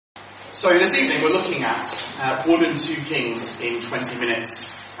So this evening we're looking at 1 and 2 Kings in 20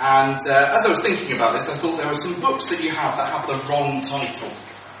 minutes. And as I was thinking about this, I thought there are some books that you have that have the wrong title,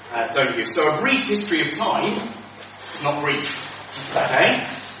 don't you? So A Brief History of Time is not brief, okay?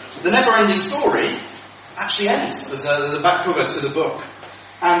 The Never-Ending Story actually ends. There's a back cover to the book.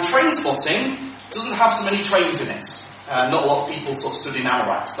 And Trainspotting doesn't have so many trains in it. Not a lot of people sort of study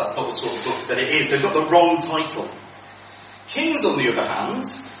anoraks. That's not the sort of book that it is. They've got the wrong title. Kings, on the other hand,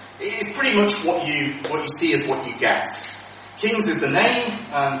 is pretty much what you see as what you get. Kings is the name,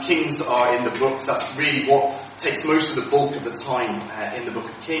 and Kings are in the book. That's really what takes most of the bulk of the time in the book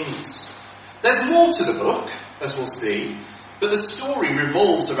of Kings. There's more to the book, as we'll see, but the story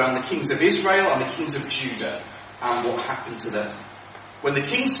revolves around the kings of Israel and the kings of Judah and what happened to them. When the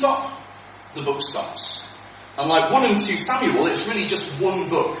kings stop, the book stops. And like 1 and 2 Samuel, it's really just one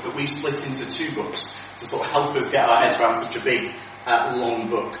book that we've split into 2 books to sort of help us get our heads around such a big, long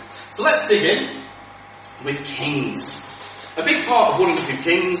book. So let's dig in with Kings. A big part of 1 and 2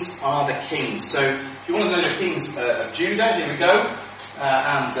 Kings are the kings. So if you want to know the kings of Judah, here we go,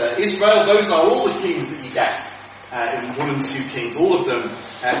 and Israel, those are all the kings that you get in 1 and 2 Kings, all of them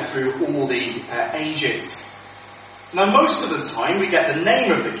through all the ages. Now most of the time we get the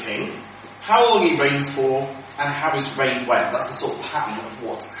name of the king, how long he reigns for, and how his reign went. That's the sort of pattern of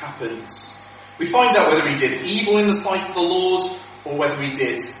what happens. We find out whether he did evil in the sight of the Lord, or whether he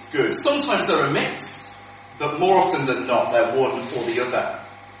did good. Sometimes they're a mix, but more often than not, they're one or the other.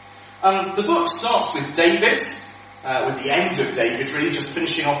 And the book starts with David, with the end of David, really just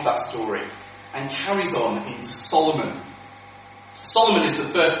finishing off that story, and carries on into Solomon. Solomon is the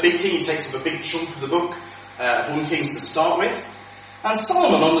first big king. He takes up a big chunk of the book of 1 Kings to start with. And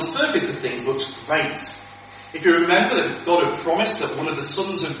Solomon, on the surface of things, looks great. If you remember that God had promised that one of the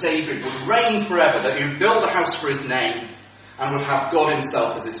sons of David would reign forever, that he would build a house for his name, and would have God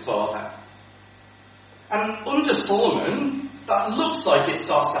himself as his father. And under Solomon, that looks like it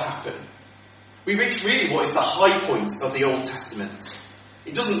starts to happen. We reach really what is the high point of the Old Testament.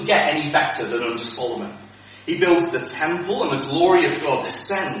 It doesn't get any better than under Solomon. He builds the temple, and the glory of God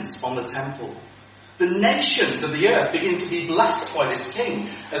descends on the temple. The nations of the earth begin to be blessed by this king,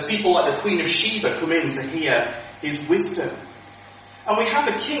 as people like the Queen of Sheba come in to hear his wisdom. And we have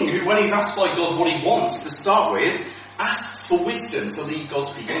a king who, when he's asked by God what he wants to start with, asks for wisdom to lead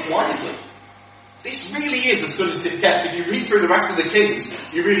God's people wisely. This really is as good as it gets. If you read through the rest of the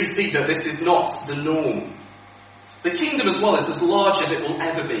kings, you really see that this is not the norm. The kingdom as well is as large as it will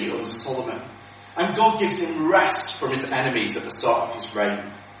ever be under Solomon. And God gives him rest from his enemies at the start of his reign.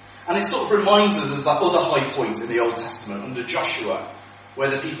 And it sort of reminds us of that other high point in the Old Testament under Joshua, where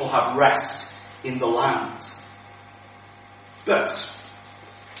the people have rest in the land. But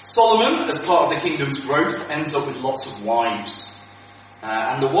Solomon, as part of the kingdom's growth, ends up with lots of wives.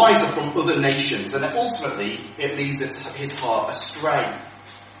 And the wives are from other nations, and ultimately it leads his heart astray.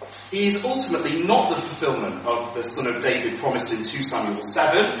 He is ultimately not the fulfillment of the son of David promised in 2 Samuel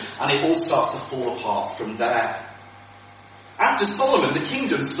 7, and it all starts to fall apart from there. After Solomon, the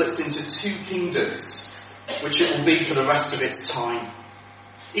kingdom splits into 2 kingdoms, which it will be for the rest of its time.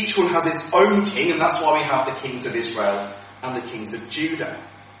 Each one has its own king, and that's why we have the kings of Israel and the kings of Judah.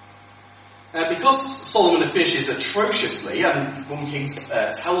 Because Solomon finishes atrociously, and 1 Kings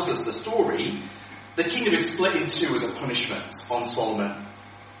tells us the story, the kingdom is split in 2 as a punishment on Solomon.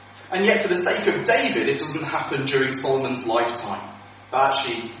 And yet for the sake of David, it doesn't happen during Solomon's lifetime, but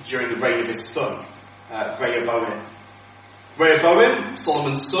actually during the reign of his son, Rehoboam. Rehoboam,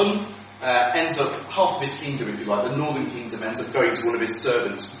 Solomon's son, ends up, half of his kingdom, if you like, the northern kingdom, ends up going to one of his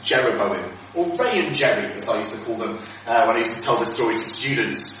servants, Jeroboam, or Ray and Jerry, as I used to call them when I used to tell this story to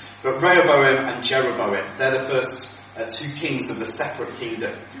students. But Rehoboam and Jeroboam, they're the first 2 kings of the separate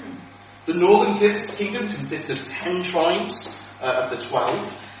kingdom. The northern kingdom consists of 10 tribes of the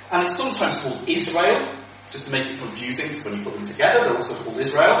 12, and it's sometimes called Israel, just to make it confusing, because when you put them together, they're also called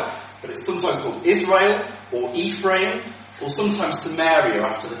Israel, but it's sometimes called Israel, or Ephraim, or sometimes Samaria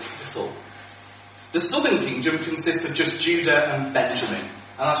after the capital. The southern kingdom consists of just Judah and Benjamin, and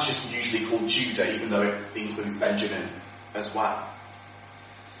that's just usually called Judah, even though it includes Benjamin as well.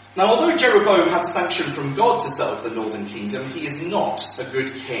 Now, although Jeroboam had sanction from God to set up the northern kingdom, he is not a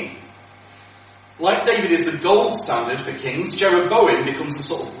good king. Like David is the gold standard for kings, Jeroboam becomes the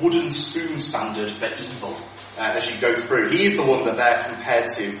sort of wooden spoon standard for evil as you go through. He is the one that they're compared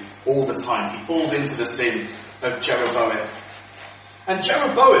to all the time. He falls into the sin of Jeroboam. And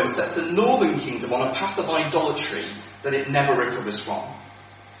Jeroboam sets the northern kingdom on a path of idolatry that it never recovers from.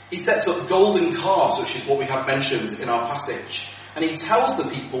 He sets up golden calves, which is what we have mentioned in our passage. And he tells the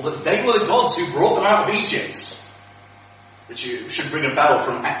people that they were the gods who brought them out of Egypt. which should ring a bell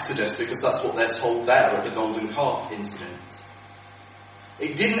from Exodus, because that's what they're told there at the golden calf incident.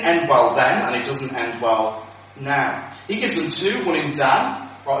 It didn't end well then, and it doesn't end well now. He gives them two, one in Dan,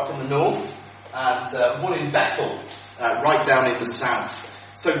 right up in the north, and one in Bethel, right down in the south.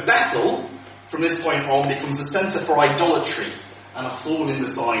 So Bethel, from this point on, becomes a centre for idolatry and a thorn in the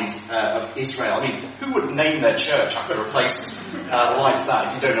side of Israel. I mean, who would name their church after a place like that?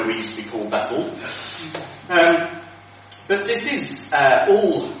 If you don't know, we used to be called Bethel. But this is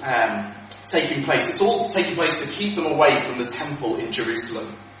all taking place. It's all taking place to keep them away from the temple in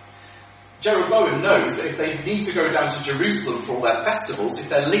Jerusalem. Jeroboam knows that if they need to go down to Jerusalem for all their festivals, if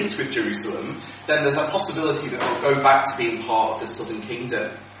they're linked with Jerusalem, then there's a possibility that they'll go back to being part of the southern kingdom.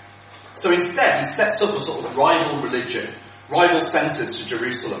 So instead, he sets up a sort of rival religion, rival centres to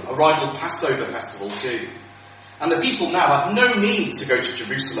Jerusalem, a rival Passover festival too. And the people now have no need to go to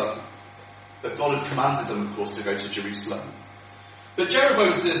Jerusalem. But God had commanded them, of course, to go to Jerusalem. But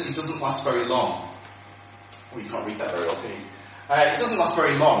Jeroboam's dynasty doesn't last very long. Well, you can't read that very well, can you? It doesn't last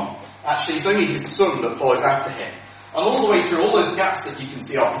very long. Actually, it's only his son that follows after him. And all the way through, all those gaps that you can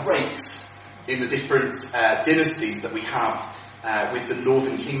see are breaks in the different dynasties that we have with the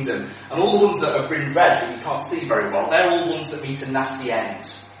northern kingdom. And all the ones that are in red that you can't see very well, they're all ones that meet a nasty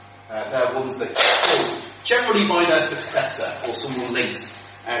end. They're ones that fall generally by their successor or someone linked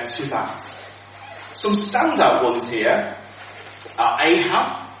to that. Some standout ones here are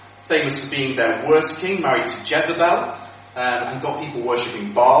Ahab, famous for being their worst king, married to Jezebel, and got people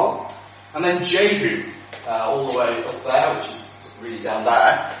worshipping Baal. And then Jehu, all the way up there, which is really down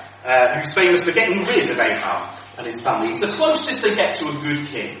there, who's famous for getting rid of Ahab and his family. He's the closest they get to a good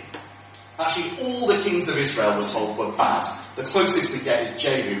king. Actually, all the kings of Israel were told were bad. The closest we get is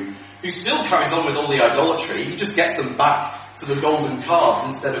Jehu, who still carries on with all the idolatry. He just gets them back to the golden calves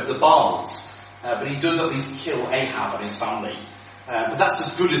instead of the Baals. But he does at least kill Ahab and his family. But that's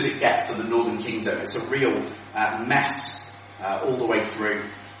as good as it gets for the northern kingdom. It's a real mess all the way through.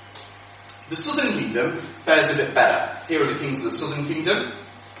 The southern kingdom fares a bit better. Here are the kings of the southern kingdom.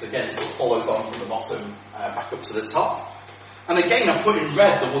 So again, it sort of follows on from the bottom back up to the top. And again, I've put in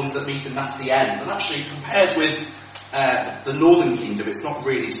red the ones that meet a nasty end. And actually, compared with the northern kingdom, it's not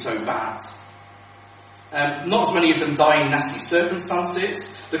really so bad. Not as many of them die in nasty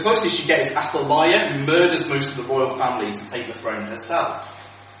circumstances. The closest you get is Athaliah, who murders most of the royal family to take the throne herself.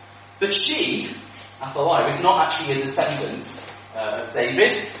 But she, Athaliah, is not actually a descendant of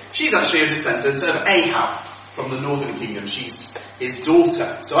David. She's actually a descendant of Ahab from the northern kingdom. She's his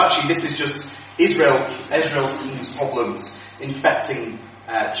daughter. So actually this is just Israel's king's problems infecting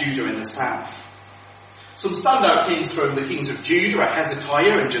Judah in the south. Some standout kings from the kings of Judah are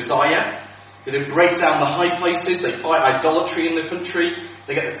Hezekiah and Josiah. They break down the high places, they fight idolatry in the country,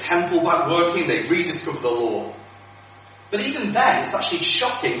 they get the temple back working, they rediscover the law. But even then, it's actually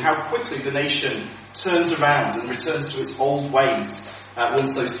shocking how quickly the nation turns around and returns to its old ways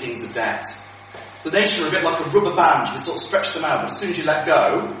once those kings are dead. The nation are a bit like a rubber band, you sort of stretch them out, but as soon as you let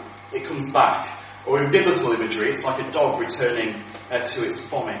go, it comes back. Or in biblical imagery, it's like a dog returning to its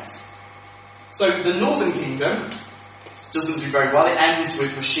vomit. So the northern kingdom doesn't do very well. It ends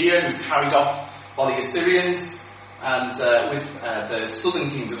with Hoshea, who's carried off by the Assyrians, and with the southern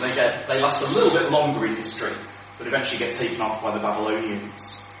kingdom, they last a little bit longer in history, but eventually get taken off by the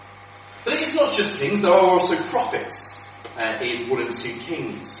Babylonians. But it's not just kings, there are also prophets in 1 and 2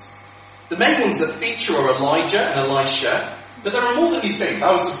 Kings. The main ones that feature are Elijah and Elisha, but there are more than you think.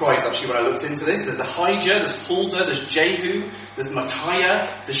 I was surprised actually when I looked into this. There's Ahijah, there's Huldah, there's Jehu, there's Micaiah,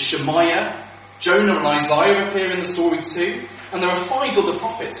 there's Shemaiah. Jonah and Isaiah appear in the story too, and there are 5 other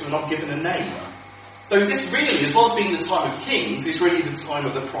prophets who are not given a name. So this really, as well as being the time of kings, is really the time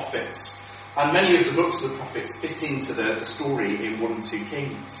of the prophets. And many of the books of the prophets fit into the story in 1 and 2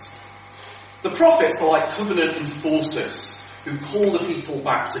 Kings. The prophets are like covenant enforcers who call the people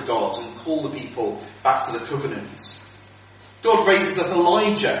back to God and call the people back to the covenant. God raises up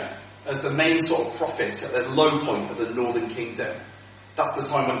Elijah as the main sort of prophet at the low point of the northern kingdom. That's the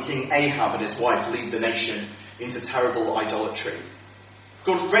time when King Ahab and his wife lead the nation into terrible idolatry.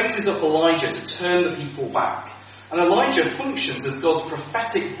 God raises up Elijah to turn the people back. And Elijah functions as God's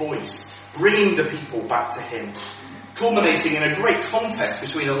prophetic voice, bringing the people back to him, culminating in a great contest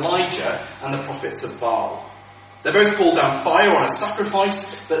between Elijah and the prophets of Baal. They both call down fire on a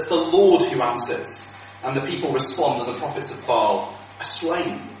sacrifice, but it's the Lord who answers. And the people respond, and the prophets of Baal are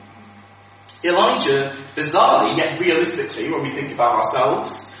slain. Elijah, bizarrely, yet realistically, when we think about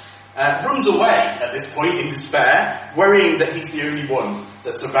ourselves, runs away at this point in despair, worrying that he's the only one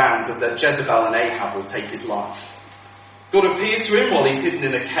that's around and that Jezebel and Ahab will take his life. God appears to him while he's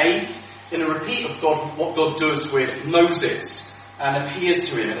hidden in a cave, in a repeat of what God does with Moses and appears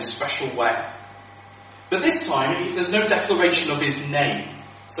to him in a special way. But this time, there's no declaration of his name.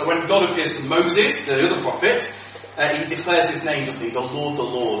 So when God appears to Moses, the other prophet, he declares his name, doesn't he? The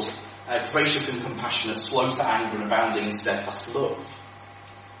Lord, gracious and compassionate, slow to anger and abounding in steadfast love.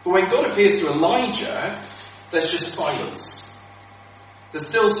 But when God appears to Elijah, there's just silence. The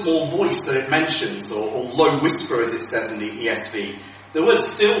still small voice that it mentions, or low whisper as it says in the ESV, the word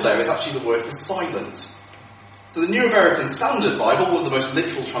still there is actually the word for silent. So the New American Standard Bible, one of the most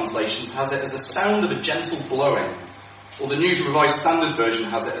literal translations, has it as a sound of a gentle blowing. Or the New Revised Standard Version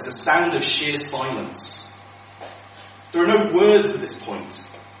has it as a sound of sheer silence. There are no words at this point.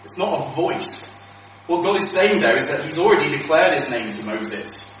 It's not a voice. What God is saying there is that he's already declared his name to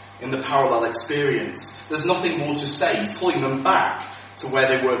Moses in the parallel experience. There's nothing more to say. He's calling them back to where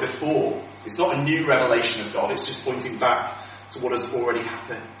they were before. It's not a new revelation of God, it's just pointing back to what has already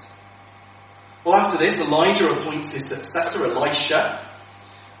happened. Well, after this, Elijah appoints his successor, Elisha.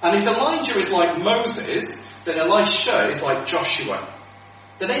 And if Elijah is like Moses, then Elisha is like Joshua.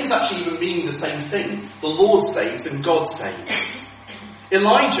 The names actually even mean the same thing. The Lord saves and God saves.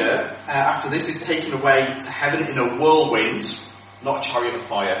 Elijah, after this, is taken away to heaven in a whirlwind, not a chariot of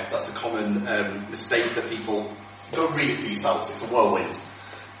fire. That's a common mistake that people... Go read it for yourselves, it's a whirlwind.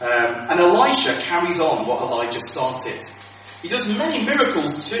 And Elisha carries on what Elijah started. He does many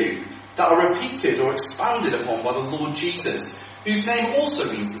miracles too, that are repeated or expanded upon by the Lord Jesus, whose name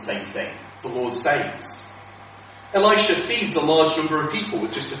also means the same thing, the Lord saves. Elisha feeds a large number of people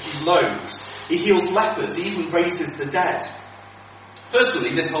with just a few loaves. He heals lepers, he even raises the dead.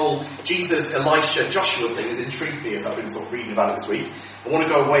 Personally, this whole Jesus, Elisha, Joshua thing has intrigued me as I've been sort of reading about it this week. I want to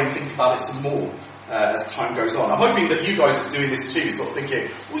go away and think about it some more as time goes on. I'm hoping that you guys are doing this too, sort of thinking,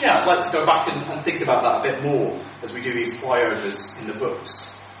 oh yeah, I'd like to go back and think about that a bit more as we do these flyovers in the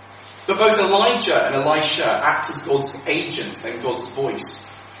books. But both Elijah and Elisha act as God's agent and God's voice,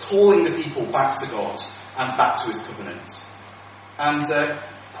 calling the people back to God and back to his covenant. And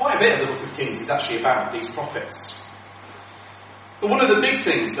quite a bit of the book of Kings is actually about these prophets. But one of the big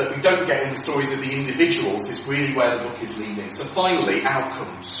things that we don't get in the stories of the individuals is really where the book is leading. So finally,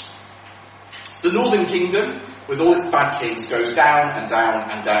 outcomes. The northern kingdom, with all its bad kings, goes down and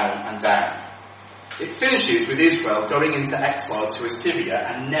down and down and down. It finishes with Israel going into exile to Assyria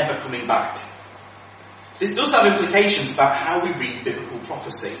and never coming back. This does have implications about how we read biblical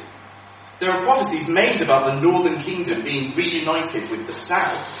prophecy. There are prophecies made about the northern kingdom being reunited with the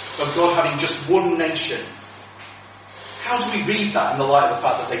south, of God having just one nation. How do we read that in the light of the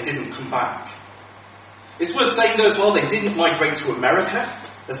fact that they didn't come back? It's worth saying though as well, they didn't migrate to America,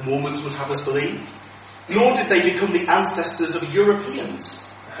 as Mormons would have us believe, nor did they become the ancestors of Europeans,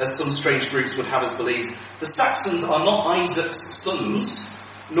 as some strange groups would have us believe. The Saxons are not Isaac's sons,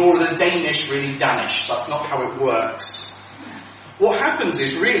 nor are the Danish really Danish. That's not how it works. What happens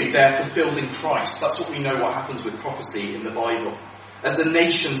is really they're fulfilled in Christ. That's what we know what happens with prophecy in the Bible, as the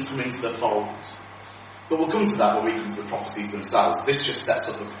nations come into the fold. But we'll come to that when we come to the prophecies themselves. This just sets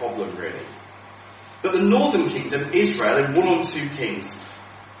up the problem, really. But the northern kingdom, Israel, in 1 or 2 kings,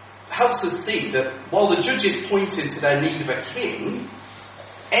 helps us see that while the judges pointed to their need of a king,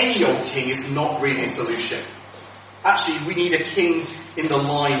 any old king is not really a solution. Actually, we need a king in the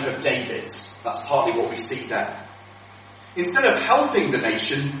line of David. That's partly what we see there. Instead of helping the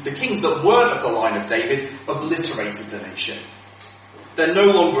nation, the kings that weren't of the line of David obliterated the nation. They're no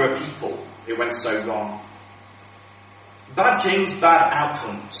longer a people. It went so wrong. Bad kings, bad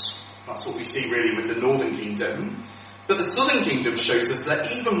outcomes. That's what we see really with the northern kingdom. But the southern kingdom shows us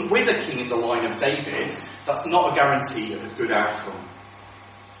that even with a king in the line of David, that's not a guarantee of a good outcome.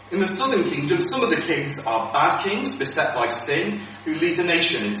 In the southern kingdom, some of the kings are bad kings, beset by sin, who lead the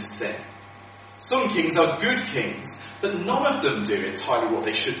nation into sin. Some kings are good kings, but none of them do entirely what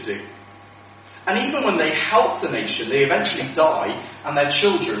they should do. And even when they help the nation, they eventually die, and their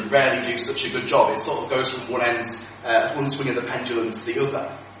children rarely do such a good job. It sort of goes from one end, one swing of the pendulum to the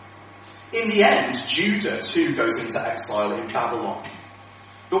other. In the end, Judah too goes into exile in Babylon.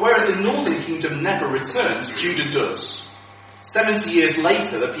 But whereas the northern kingdom never returns, Judah does. 70 years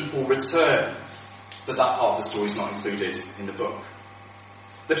later, the people return. But that part of the story is not included in the book.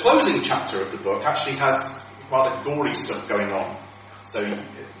 The closing chapter of the book actually has rather gory stuff going on. So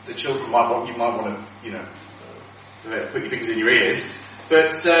the children you might want to, put your fingers in your ears.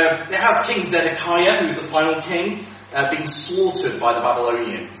 But it has King Zedekiah, who's the final king, being slaughtered by the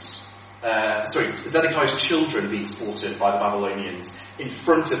Babylonians. Zedekiah's children being slaughtered by the Babylonians in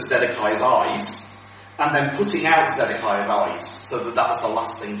front of Zedekiah's eyes, and then putting out Zedekiah's eyes, so that was the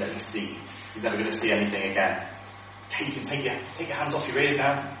last thing that he see. He's never going to see anything again. Okay, you can take your hands off your ears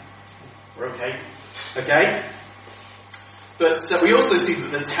now. We're okay. Okay? But we also see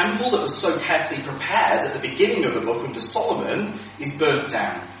that the temple that was so carefully prepared at the beginning of the book under Solomon is burnt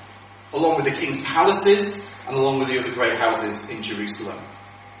down, along with the king's palaces and along with the other great houses in Jerusalem.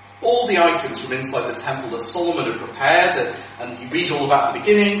 All the items from inside the temple that Solomon had prepared, and you read all about at the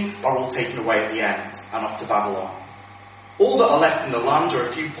beginning, are all taken away at the end and off to Babylon. All that are left in the land are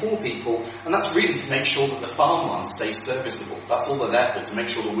a few poor people, and that's really to make sure that the farmland stays serviceable. That's all they're there for, to make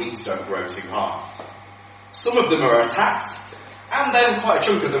sure the weeds don't grow too hard. Some of them are attacked, and then quite a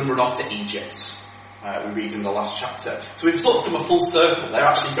chunk of them run off to Egypt. We read in the last chapter. So we've sort of come a full circle. They're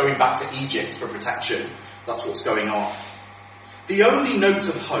actually going back to Egypt for protection. That's what's going on. The only note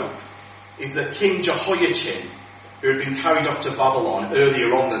of hope is that King Jehoiachin, who had been carried off to Babylon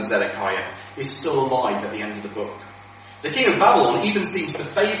earlier on than Zedekiah, is still alive at the end of the book. The king of Babylon even seems to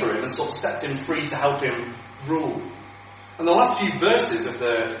favour him and sort of sets him free to help him rule. And the last few verses of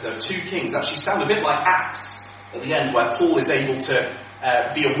the 2 Kings actually sound a bit like Acts at the end, where Paul is able to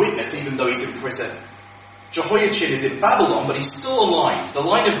be a witness even though he's in prison. Jehoiachin is in Babylon, but he's still alive. The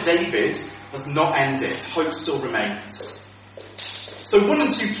line of David has not ended. Hope still remains. So 1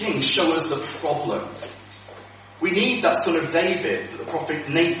 and 2 Kings show us the problem. We need that son of David that the prophet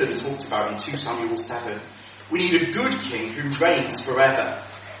Nathan talked about in 2 Samuel 7. We need a good king who reigns forever.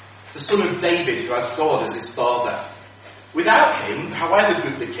 The son of David who has God as his father. Without him, however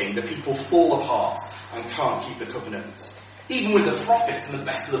good the king, the people fall apart and can't keep the covenant. Even with the prophets and the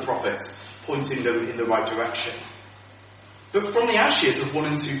best of the prophets pointing them in the right direction. But from the ashes of 1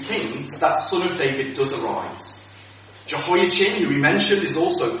 and 2 Kings, that son of David does arise. Jehoiachin, who we mentioned, is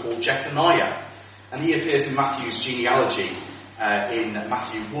also called Jeconiah, and he appears in Matthew's genealogy in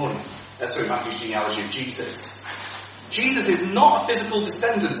Matthew's genealogy of Jesus. Jesus is not a physical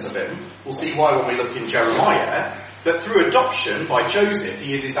descendant of him. We'll see why when we look in Jeremiah. But through adoption by Joseph,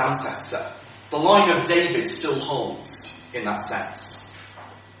 he is his ancestor. The line of David still holds in that sense.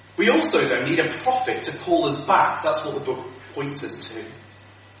 We also, though, need a prophet to call us back. That's what the book points us to.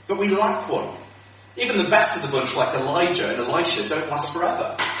 But we lack one. Even the best of the bunch, like Elijah and Elisha, don't last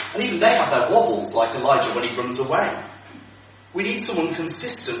forever. And even they have their wobbles, like Elijah when he runs away. We need someone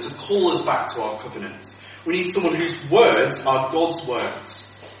consistent to call us back to our covenant. We need someone whose words are God's words.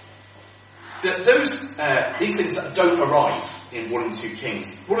 But these things that don't arrive in 1 and 2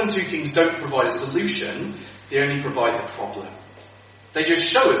 Kings. 1 and 2 Kings don't provide a solution, they only provide the problem. They just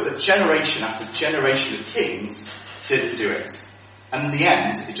show us that generation after generation of kings didn't do it. And in the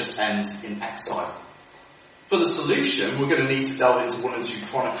end, it just ends in exile. For the solution, we're going to need to delve into 1 and 2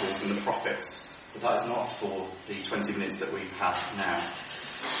 Chronicles and the prophets. But that is not for the 20 minutes that we have now.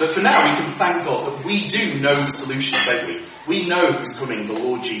 But for now, we can thank God that we do know the solution, don't we? We know who's coming, the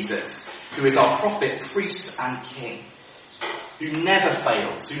Lord Jesus, who is our prophet, priest and king, who never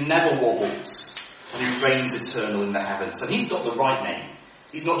fails, who never wobbles, and who reigns eternal in the heavens. And he's got the right name.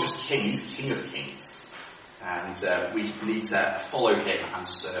 He's not just king, he's King of Kings. And we need to follow him and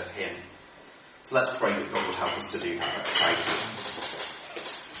serve him. So let's pray that God would help us to do that. Let's pray.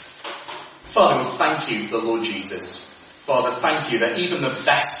 Father, we thank you for the Lord Jesus. Father, thank you that even the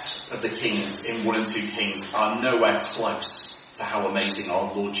best of the kings in 1 and 2 Kings are nowhere close to how amazing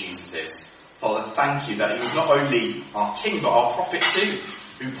our Lord Jesus is. Father, thank you that he was not only our king, but our prophet too,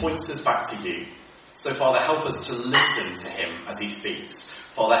 who points us back to you. So, Father, help us to listen to him as he speaks.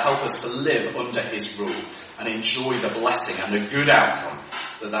 Father, help us to live under his rule and enjoy the blessing and the good outcome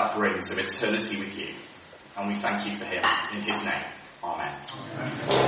that brings of eternity with you. And we thank you for him in his name. Amen. Amen.